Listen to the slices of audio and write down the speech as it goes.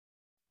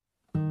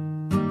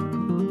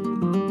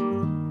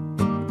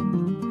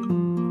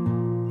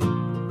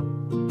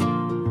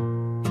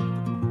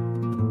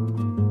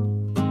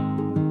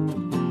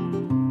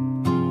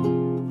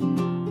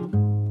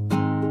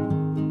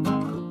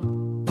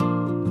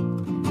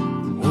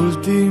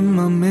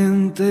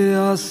Últimamente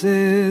has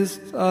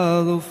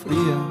estado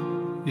fría,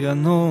 ya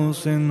no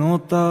se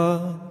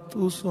nota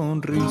tu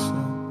sonrisa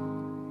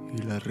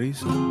y la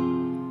risa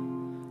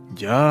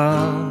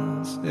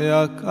ya se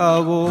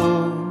acabó.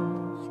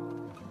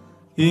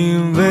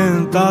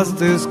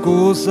 Inventaste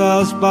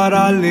excusas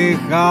para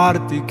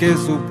alejarte y que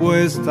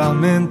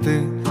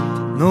supuestamente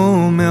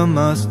no me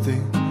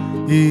amaste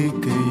y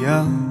que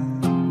ya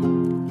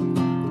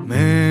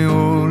me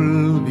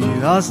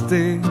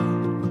olvidaste,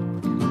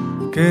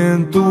 que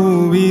en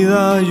tu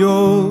vida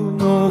yo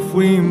no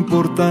fui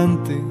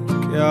importante,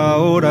 que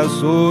ahora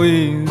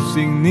soy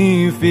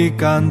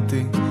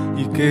insignificante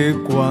y que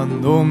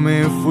cuando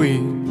me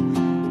fui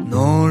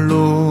no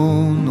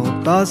lo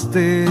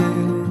notaste.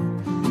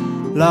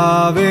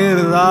 La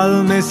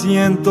verdad me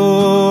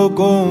siento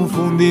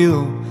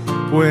confundido,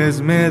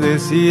 pues me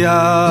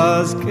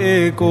decías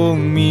que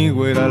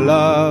conmigo era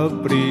la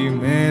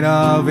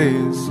primera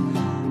vez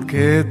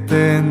que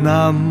te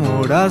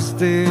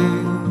enamoraste.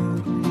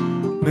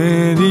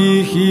 Me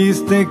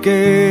dijiste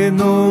que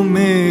no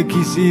me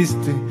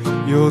quisiste,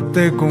 yo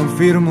te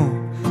confirmo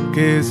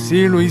que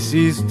sí lo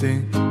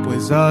hiciste,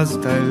 pues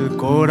hasta el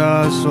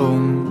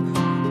corazón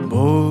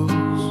vos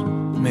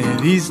me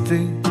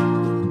diste.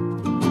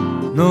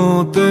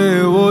 No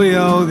te voy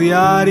a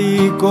odiar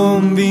y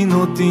con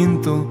vino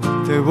tinto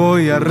te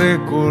voy a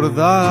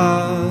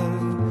recordar.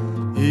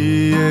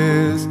 Y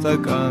esta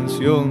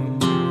canción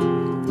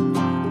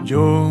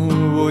yo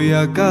voy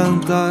a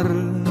cantar.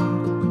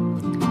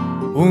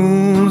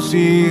 Un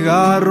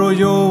cigarro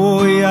yo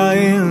voy a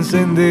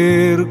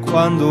encender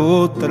cuando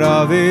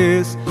otra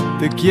vez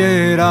te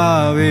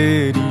quiera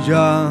ver y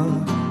ya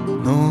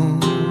no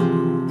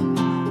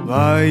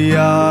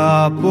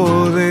vaya a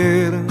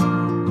poder.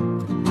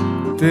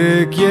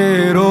 Te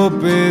quiero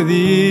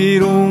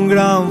pedir un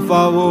gran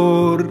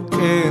favor,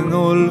 que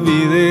no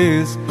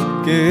olvides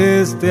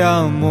que este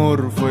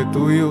amor fue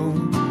tuyo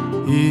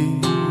y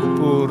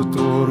por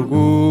tu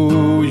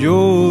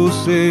orgullo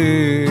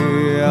se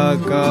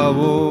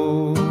acabó.